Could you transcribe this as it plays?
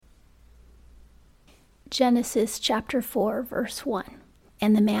Genesis chapter 4, verse 1.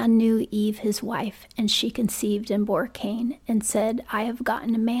 And the man knew Eve his wife, and she conceived and bore Cain, and said, I have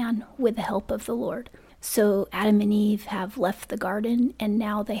gotten a man with the help of the Lord. So Adam and Eve have left the garden, and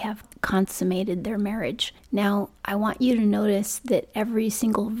now they have consummated their marriage. Now, I want you to notice that every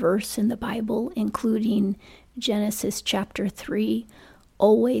single verse in the Bible, including Genesis chapter 3,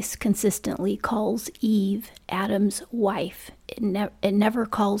 always consistently calls Eve Adam's wife. It never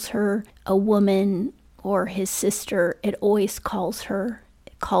calls her a woman or his sister. It always calls her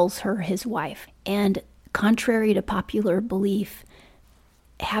his wife. And contrary to popular belief,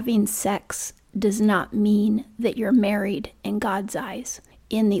 having sex does not mean that you're married in God's eyes.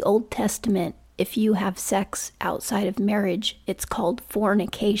 In the Old Testament, if you have sex outside of marriage, it's called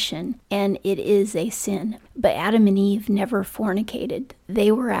fornication, and it is a sin. But Adam and Eve never fornicated.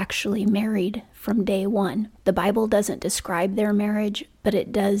 They were actually married from day one. The Bible doesn't describe their marriage, but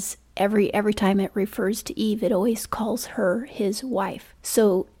it does. Every time it refers to Eve, it always calls her his wife.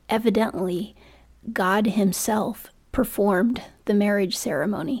 So evidently, God himself performed the marriage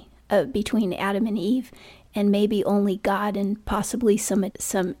ceremony between Adam and Eve, and maybe only God and possibly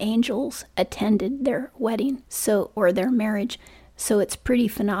some angels attended their wedding, or their marriage. So it's pretty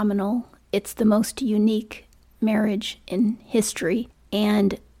phenomenal. It's the most unique marriage in history,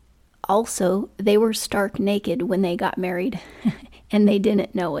 and also they were stark naked when they got married, and they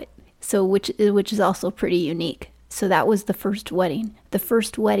didn't know it. So which is also pretty unique. So that was the first wedding. The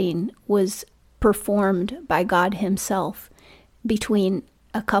first wedding was performed by God himself between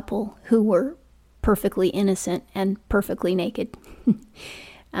a couple who were perfectly innocent and perfectly naked.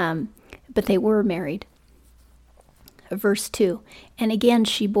 But they were married. Verse 2, and again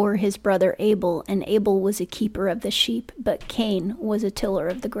she bore his brother Abel, and Abel was a keeper of the sheep, but Cain was a tiller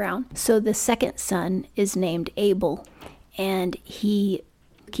of the ground. So the second son is named Abel, and he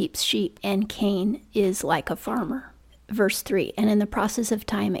keeps sheep, and Cain is like a farmer. Verse 3, and in the process of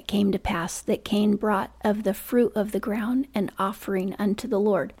time it came to pass that Cain brought of the fruit of the ground an offering unto the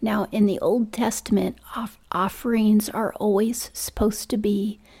Lord. Now in the Old Testament, offerings are always supposed to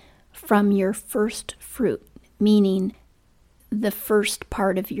be from your first fruit, meaning the first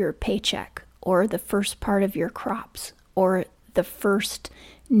part of your paycheck, or the first part of your crops, or the first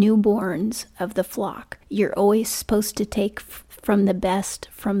newborns of the flock. You're always supposed to take from the best,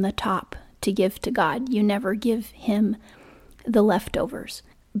 from the top, to give to God. You never give him the leftovers.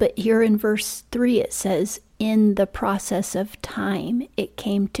 But here in verse 3 it says, in the process of time it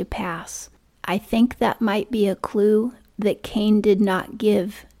came to pass. I think that might be a clue that Cain did not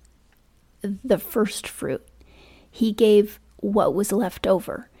give the first fruit. He gave what was left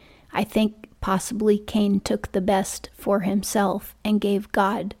over. I think possibly Cain took the best for himself and gave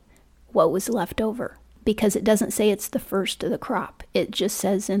God what was left over, because it doesn't say it's the first of the crop. It just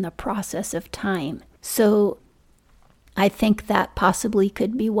says in the process of time. So I think that possibly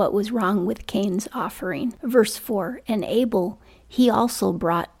could be what was wrong with Cain's offering. Verse 4, and Abel, he also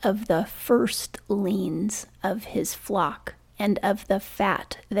brought of the firstlings of his flock, and of the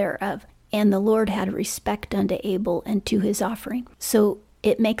fat thereof. And the Lord had respect unto Abel and to his offering. So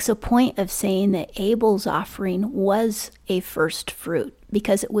it makes a point of saying that Abel's offering was a first fruit,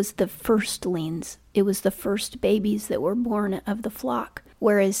 because it was the firstlings. It was the first babies that were born of the flock.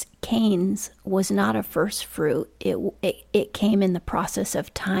 Whereas Cain's was not a first fruit. It came in the process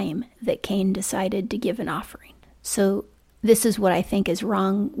of time that Cain decided to give an offering. So this is what I think is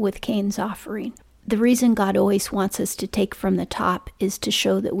wrong with Cain's offering. The reason God always wants us to take from the top is to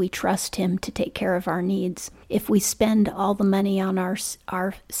show that we trust him to take care of our needs. If we spend all the money on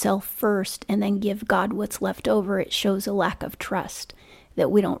ourself first and then give God what's left over, it shows a lack of trust, that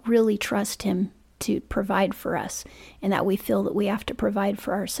we don't really trust him to provide for us, and that we feel that we have to provide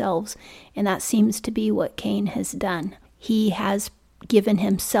for ourselves. And that seems to be what Cain has done. He has given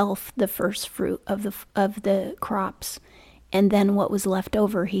himself the first fruit of the crops, and then what was left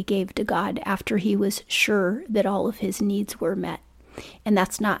over he gave to God after he was sure that all of his needs were met. And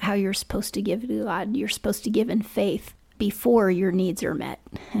that's not how you're supposed to give to God. You're supposed to give in faith before your needs are met.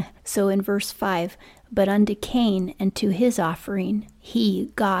 So in verse 5, but unto Cain and to his offering,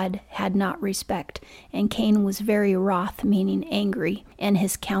 he, God, had not respect. And Cain was very wroth, meaning angry, and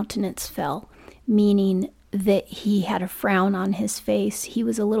his countenance fell, meaning that he had a frown on his face. He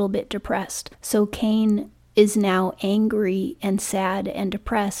was a little bit depressed. So Cain is now angry and sad and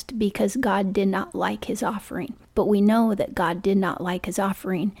depressed because God did not like his offering. But we know that God did not like his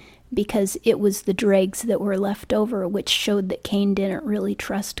offering because it was the dregs that were left over, which showed that Cain didn't really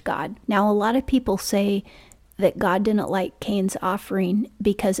trust God. Now, a lot of people say that God didn't like Cain's offering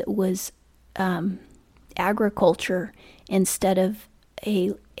because it was agriculture instead of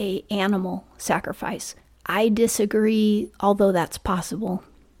a animal sacrifice. I disagree, although that's possible.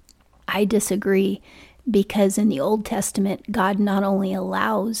 I disagree because in the Old Testament, God not only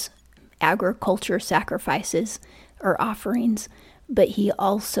allows agriculture sacrifices or offerings, but he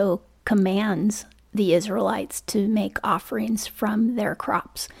also commands the Israelites to make offerings from their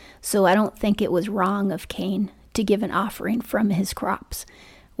crops. So I don't think it was wrong of Cain to give an offering from his crops.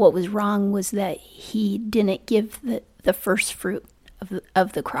 What was wrong was that he didn't give the first fruit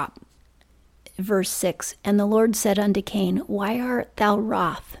of the crop. Verse 6, and the Lord said unto Cain, why art thou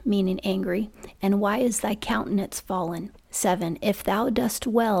wroth, meaning angry, and why is thy countenance fallen? 7, if thou dost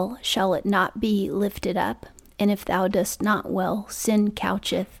well, shall it not be lifted up? And if thou dost not well, sin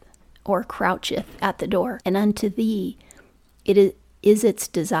coucheth or croucheth at the door, and unto thee it is its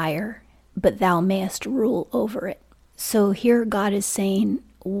desire, but thou mayest rule over it. So here God is saying,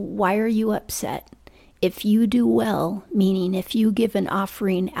 why are you upset? If you do well, meaning if you give an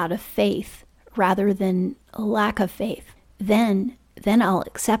offering out of faith rather than a lack of faith, then I'll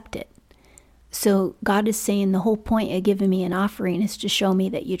accept it. So God is saying the whole point of giving me an offering is to show me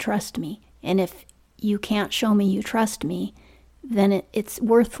that you trust me. And if you can't show me you trust me, then it's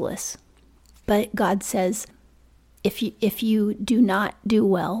worthless. But God says, if you do not do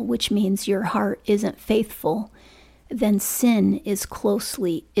well, which means your heart isn't faithful, then sin is close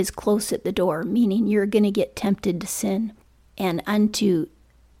at the door, meaning you're going to get tempted to sin. And unto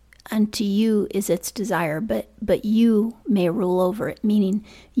you is its desire, but you may rule over it, meaning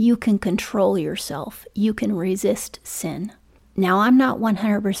you can control yourself. You can resist sin. Now, I'm not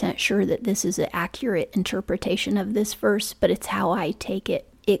 100% sure that this is an accurate interpretation of this verse, but it's how I take it.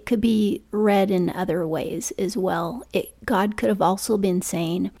 It could be read in other ways as well. God could have also been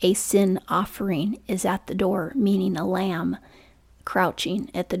saying a sin offering is at the door, meaning a lamb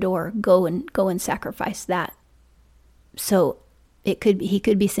crouching at the door. Go and sacrifice that. So he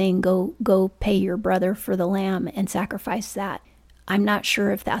could be saying go pay your brother for the lamb and sacrifice that. I'm not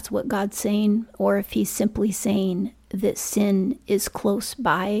sure if that's what God's saying, or if he's simply saying that sin is close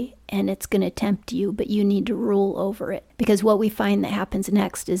by and it's going to tempt you, but you need to rule over it. Because what we find that happens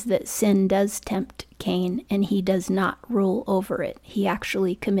next is that sin does tempt Cain, and he does not rule over it. He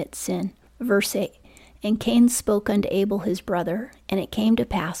actually commits sin. Verse 8, and Cain spoke unto Abel his brother, and it came to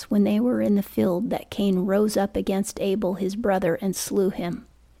pass when they were in the field that Cain rose up against Abel his brother and slew him.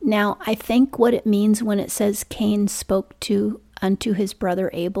 Now, I think what it means when it says Cain spoke unto his brother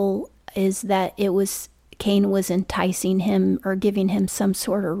Abel is that Cain was enticing him or giving him some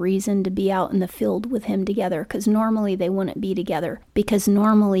sort of reason to be out in the field with him together, because normally they wouldn't be together, because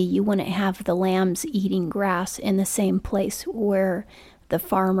normally you wouldn't have the lambs eating grass in the same place where the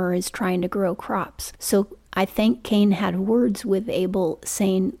farmer is trying to grow crops. So I think Cain had words with Abel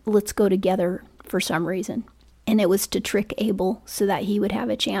saying, let's go together for some reason. And it was to trick Abel so that he would have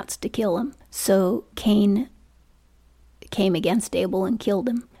a chance to kill him. So Cain came against Abel and killed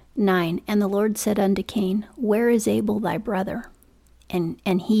him. 9, and the Lord said unto Cain, where is Abel thy brother? And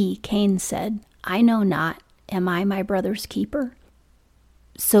he, Cain, said, I know not, am I my brother's keeper?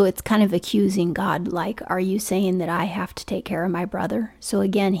 So it's kind of accusing God, like, are you saying that I have to take care of my brother? So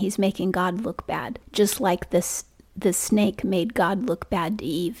again, he's making God look bad, just like the snake made God look bad to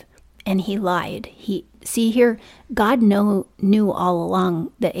Eve, and he lied. See here, God knew all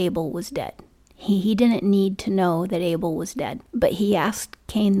along that Abel was dead. He didn't need to know that Abel was dead, but he asked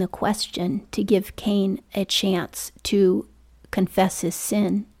Cain the question to give Cain a chance to confess his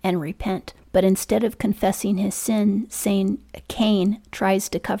sin and repent. But instead of confessing his sin, Cain tries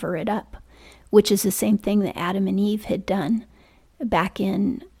to cover it up, which is the same thing that Adam and Eve had done back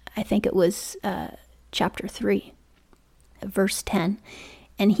in, I think it was chapter 3, verse 10.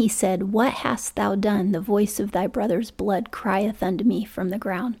 And he said, what hast thou done? The voice of thy brother's blood crieth unto me from the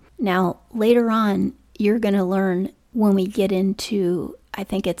ground. Now, later on, you're going to learn when we get into, I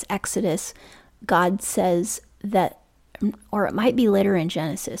think it's Exodus, God says that, or it might be later in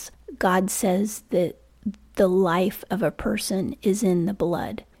Genesis, God says that the life of a person is in the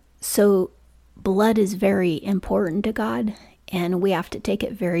blood. So blood is very important to God, and we have to take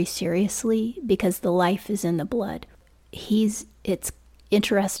it very seriously because the life is in the blood. It's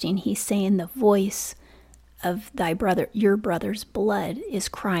interesting, he's saying the voice of thy brother, your brother's blood is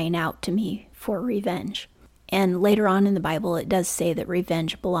crying out to me for revenge. And later on in the Bible, it does say that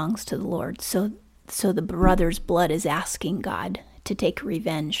revenge belongs to the Lord. So the brother's blood is asking God to take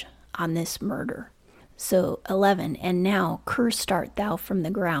revenge on this murder. So 11, and now cursed art thou from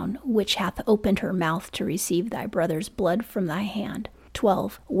the ground, which hath opened her mouth to receive thy brother's blood from thy hand.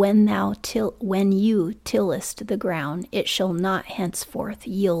 12. When you tillest the ground, it shall not henceforth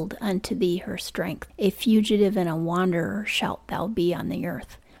yield unto thee her strength. A fugitive and a wanderer shalt thou be on the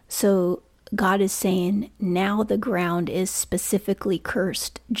earth. So God is saying, now the ground is specifically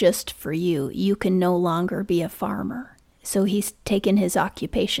cursed just for you. You can no longer be a farmer. So he's taken his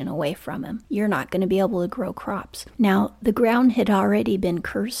occupation away from him. You're not going to be able to grow crops. Now, the ground had already been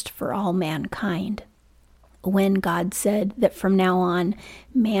cursed for all mankind when God said that from now on,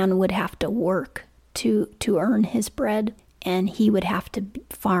 man would have to work to earn his bread, and he would have to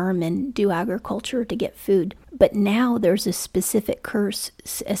farm and do agriculture to get food. But now there's a specific curse,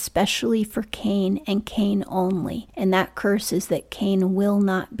 especially for Cain and Cain only. And that curse is that Cain will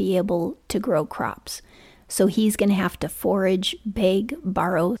not be able to grow crops. So he's going to have to forage, beg,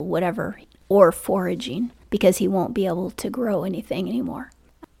 borrow, whatever, or foraging, because he won't be able to grow anything anymore.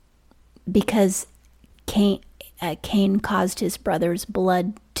 Because Cain caused his brother's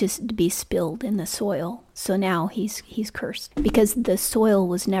blood to be spilled in the soil. So now he's cursed, because the soil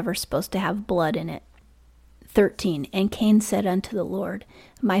was never supposed to have blood in it. 13. And Cain said unto the Lord,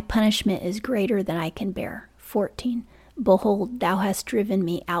 my punishment is greater than I can bear. 14. Behold, thou hast driven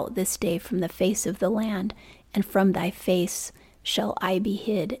me out this day from the face of the land, and from thy face shall I be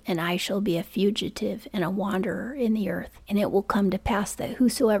hid, and I shall be a fugitive and a wanderer in the earth. And it will come to pass that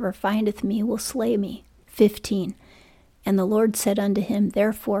whosoever findeth me will slay me. 15. And the Lord said unto him,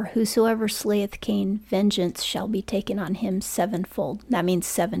 therefore, whosoever slayeth Cain, vengeance shall be taken on him sevenfold. That means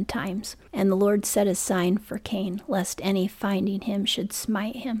 7 times. And the Lord set a sign for Cain, lest any finding him should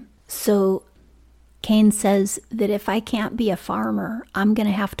smite him. So Cain says that if I can't be a farmer, I'm going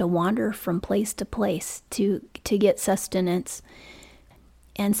to have to wander from place to place to get sustenance.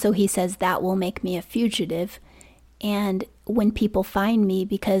 And so he says that will make me a fugitive. And when people find me,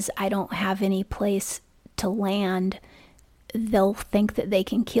 because I don't have any place to land, they'll think that they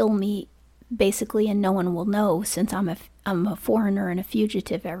can kill me, basically, and no one will know, since I'm a foreigner and a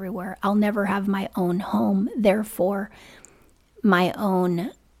fugitive everywhere. I'll never have my own home, therefore my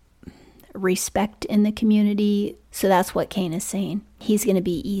own respect in the community. So that's what Cain is saying. He's going to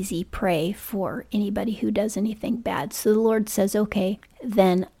be easy prey for anybody who does anything bad. So the Lord says, okay,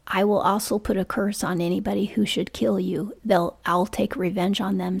 then I will also put a curse on anybody who should kill you. I'll take revenge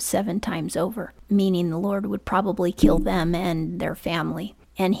on them 7 times over, meaning the Lord would probably kill them and their family.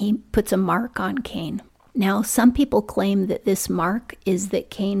 And he puts a mark on Cain. Now, some people claim that this mark is that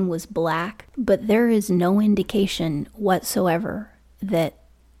Cain was black, but there is no indication whatsoever that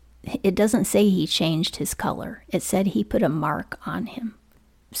it doesn't say he changed his color. It said he put a mark on him.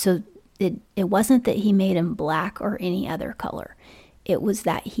 So it wasn't that he made him black or any other color. It was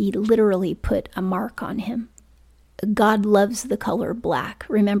that he literally put a mark on him. God loves the color black.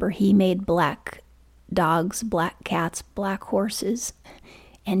 Remember, he made black dogs, black cats, black horses,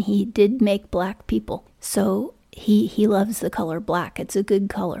 and he did make black people. So he loves the color black. It's a good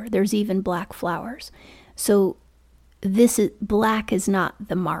color. There's even black flowers. So black is not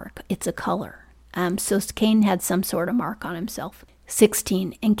the mark, it's a color. So Cain had some sort of mark on himself.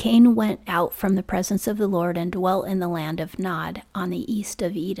 16. And Cain went out from the presence of the Lord and dwelt in the land of Nod on the east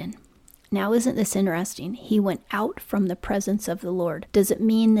of Eden. Now, isn't this interesting? He went out from the presence of the Lord. Does it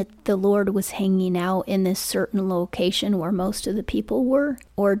mean that the Lord was hanging out in this certain location where most of the people were?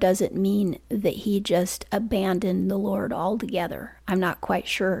 Or does it mean that he just abandoned the Lord altogether? I'm not quite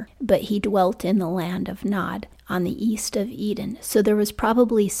sure. But he dwelt in the land of Nod on the east of Eden. So there was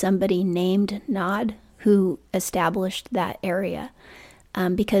probably somebody named Nod who established that area,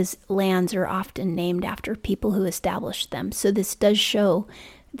 because lands are often named after people who established them. So this does show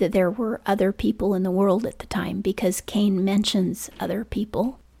that there were other people in the world at the time, because Cain mentions other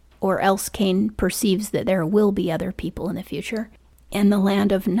people, or else Cain perceives that there will be other people in the future. And the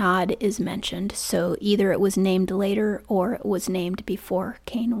land of Nod is mentioned, so either it was named later or it was named before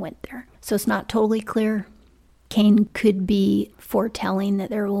Cain went there. So it's not totally clear. Cain could be foretelling that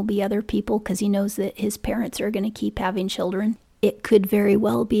there will be other people because he knows that his parents are going to keep having children. It could very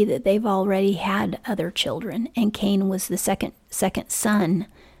well be that they've already had other children, and Cain was the second son,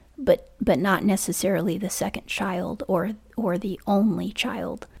 but not necessarily the second child or the only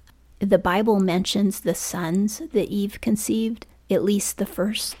child. The Bible mentions the sons that Eve conceived, at least the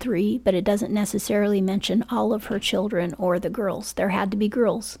first 3, but it doesn't necessarily mention all of her children or the girls. There had to be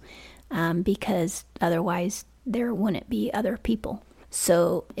girls, because otherwise there wouldn't be other people.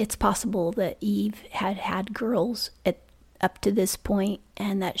 So it's possible that Eve had girls up to this point,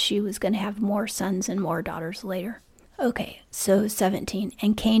 and that she was going to have more sons and more daughters later. Okay, so 17.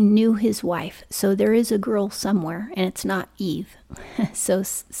 And Cain knew his wife. So there is a girl somewhere, and it's not Eve.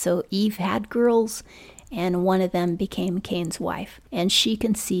 So Eve had girls, and one of them became Cain's wife. And she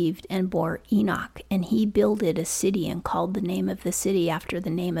conceived and bore Enoch, and he builded a city and called the name of the city after the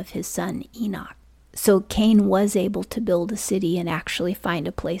name of his son Enoch. So Cain was able to build a city and actually find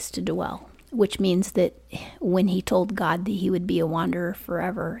a place to dwell, which means that when he told God that he would be a wanderer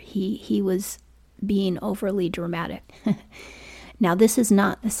forever, he was being overly dramatic. Now, this is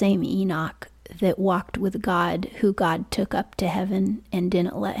not the same Enoch that walked with God, who God took up to heaven and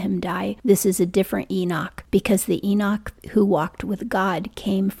didn't let him die. This is a different Enoch, because the Enoch who walked with God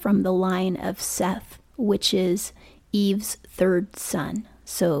came from the line of Seth, which is Eve's third son.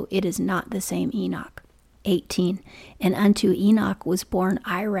 So it is not the same Enoch. 18. And unto Enoch was born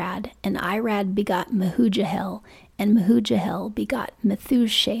Irad, and Irad begot Mehujael, and Mehujael begot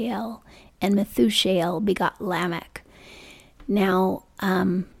Methushael, and Methushael begot Lamech. Now,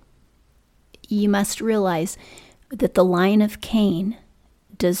 you must realize that the line of Cain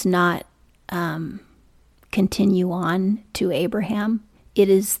does not continue on to Abraham. It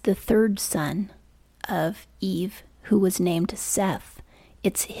is the third son of Eve, who was named Seth.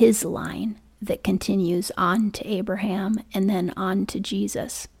 It's his line that continues on to Abraham and then on to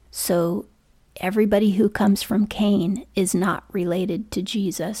Jesus. So everybody who comes from Cain is not related to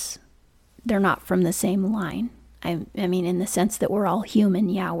Jesus. They're not from the same line. I mean, in the sense that we're all human,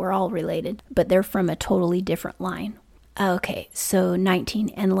 yeah, we're all related, but they're from a totally different line. Okay, so 19.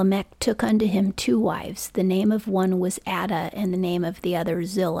 And Lamech took unto him 2 wives. The name of one was Ada, and the name of the other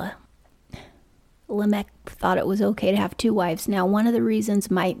Zillah. Lamech thought it was okay to have 2 wives. Now, one of the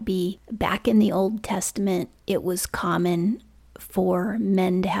reasons might be back in the Old Testament, it was common for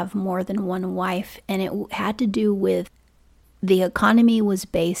men to have more than one wife, and it had to do with the economy was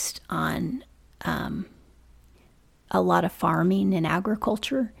based on a lot of farming and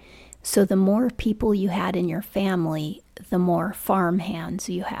agriculture. So the more people you had in your family, the more farm hands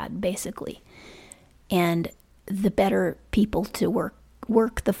you had, basically. And the better people to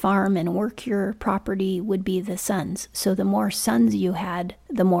work the farm and work your property would be the sons. So the more sons you had,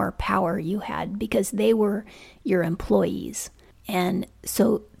 the more power you had, because they were your employees. And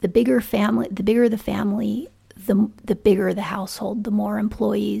so the bigger the family, the bigger the household, the more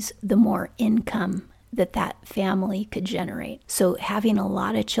employees, the more income that family could generate. So having a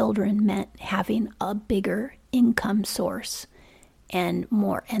lot of children meant having a bigger income source and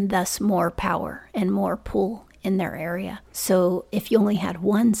thus more power and more pull in their area. So if you only had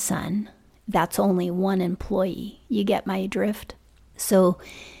one son, that's only one employee. You get my drift? So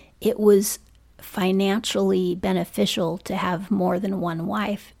it was financially beneficial to have more than one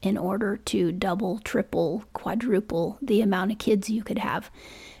wife in order to double, triple, quadruple the amount of kids you could have.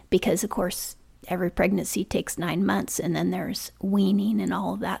 Because, of course, every pregnancy takes 9 months, and then there's weaning and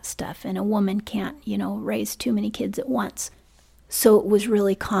all of that stuff. And a woman can't, raise too many kids at once. So it was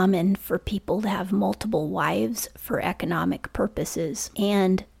really common for people to have multiple wives for economic purposes.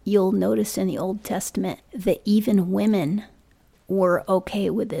 And you'll notice in the Old Testament that even women were okay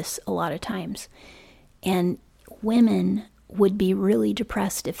with this a lot of times. And women would be really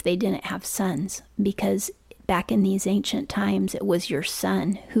depressed if they didn't have sons, because back in these ancient times, it was your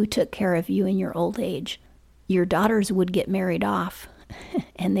son who took care of you in your old age. Your daughters would get married off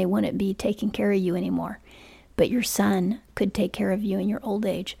and they wouldn't be taking care of you anymore. But your son could take care of you in your old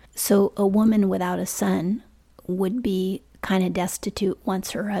age. So a woman without a son would be kind of destitute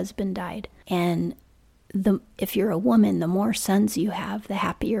once her husband died. And if you're a woman, the more sons you have, the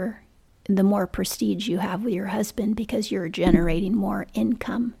happier, the more prestige you have with your husband, because you're generating more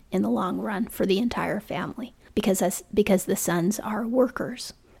income in the long run for the entire family, because the sons are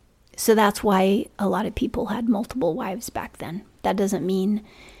workers. So that's why a lot of people had multiple wives back then. That doesn't mean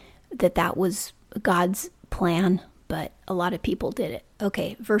that was God's plan, but a lot of people did it.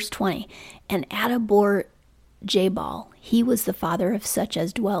 Okay, verse 20. And Ada bore Jabal. He was the father of such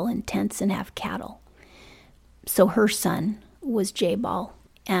as dwell in tents and have cattle. So her son was Jabal.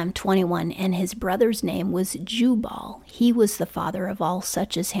 21. And his brother's name was Jubal. He was the father of all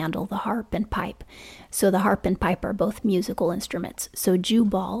such as handle the harp and pipe. So the harp and pipe are both musical instruments. So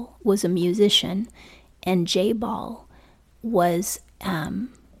Jubal was a musician, and Jabal was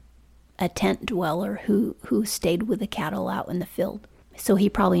a tent dweller who stayed with the cattle out in the field. So he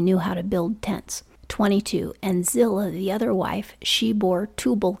probably knew how to build tents. 22. And Zillah, the other wife, she bore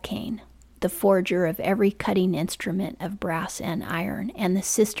Tubal-Cain, the forger of every cutting instrument of brass and iron, and the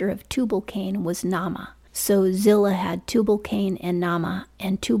sister of Tubal-Cain was Naamah. So Zillah had Tubal-Cain and Naamah,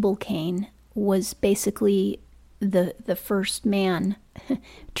 and Tubal-Cain was basically the first man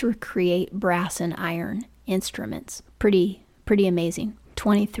to create brass and iron instruments. Pretty amazing.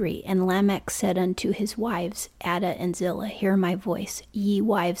 23. And Lamech said unto his wives, Adah and Zillah, hear my voice. Ye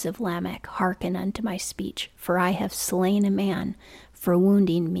wives of Lamech, hearken unto my speech. For I have slain a man for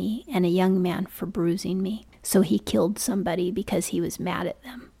wounding me, and a young man for bruising me. So he killed somebody because he was mad at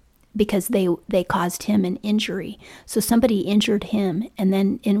them, because they caused him an injury. So somebody injured him, and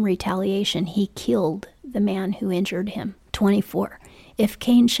then in retaliation, he killed the man who injured him. 24. If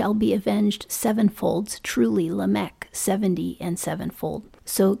Cain shall be avenged sevenfold, truly Lamech 70 and sevenfold.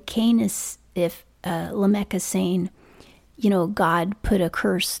 So Cain is, if Lamech is saying, God put a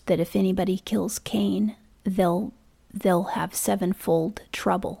curse that if anybody kills Cain, they'll have sevenfold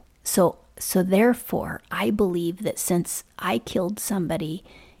trouble. So therefore, I believe that since I killed somebody,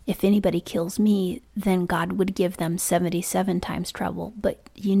 if anybody kills me, then God would give them 77 times trouble. But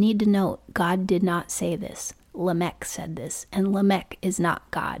you need to note, God did not say this. Lamech said this, and Lamech is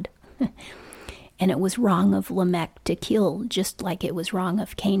not God. And it was wrong of Lamech to kill, just like it was wrong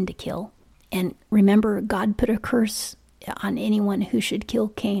of Cain to kill. And remember, God put a curse on anyone who should kill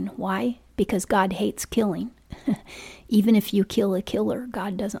Cain. Why? Because God hates killing. Even if you kill a killer,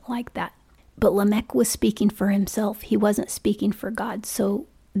 God doesn't like that. But Lamech was speaking for himself. He wasn't speaking for God. So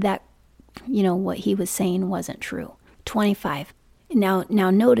that, what he was saying wasn't true. 25. Now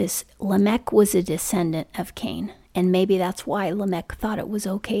notice, Lamech was a descendant of Cain. And maybe that's why Lamech thought it was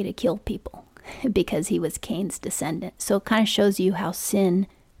okay to kill people, because he was Cain's descendant. So it kind of shows you how sin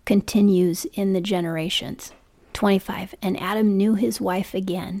continues in the generations. 25. And Adam knew his wife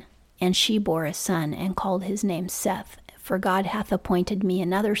again, and she bore a son, and called his name Seth. For God hath appointed me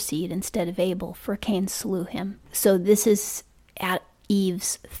another seed instead of Abel, for Cain slew him. So this is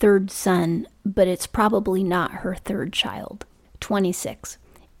Eve's third son, but it's probably not her third child. 26.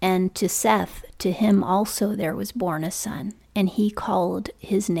 And to Seth, to him also there was born a son, and he called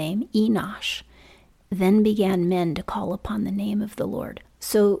his name Enosh. Then began men to call upon the name of the Lord.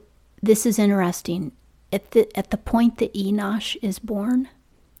 So this is interesting. At the point that Enosh is born,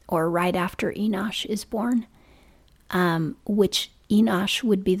 or right after Enosh is born, which Enosh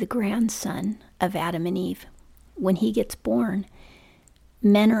would be the grandson of Adam and Eve. When he gets born,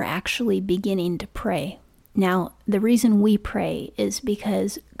 men are actually beginning to pray. Now, the reason we pray is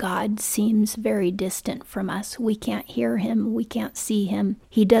because God seems very distant from us. We can't hear him. We can't see him.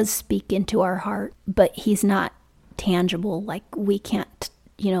 He does speak into our heart, but he's not tangible. Like we can't,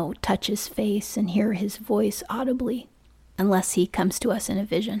 touch his face and hear his voice audibly unless he comes to us in a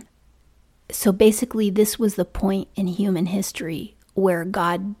vision. So basically, this was the point in human history where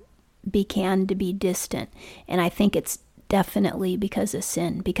God began to be distant. And I think it's definitely because of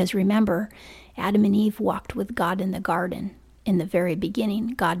sin. Because remember, Adam and Eve walked with God in the garden. In the very beginning,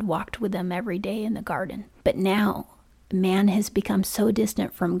 God walked with them every day in the garden. But now, man has become so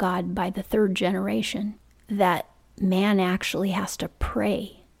distant from God by the third generation that man actually has to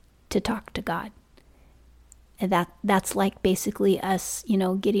pray to talk to God. And that's like basically us,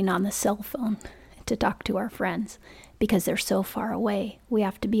 getting on the cell phone to talk to our friends because they're so far away. We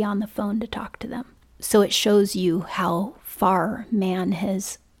have to be on the phone to talk to them. So it shows you how far man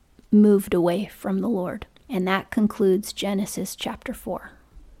has moved away from the Lord. And that concludes Genesis chapter 4.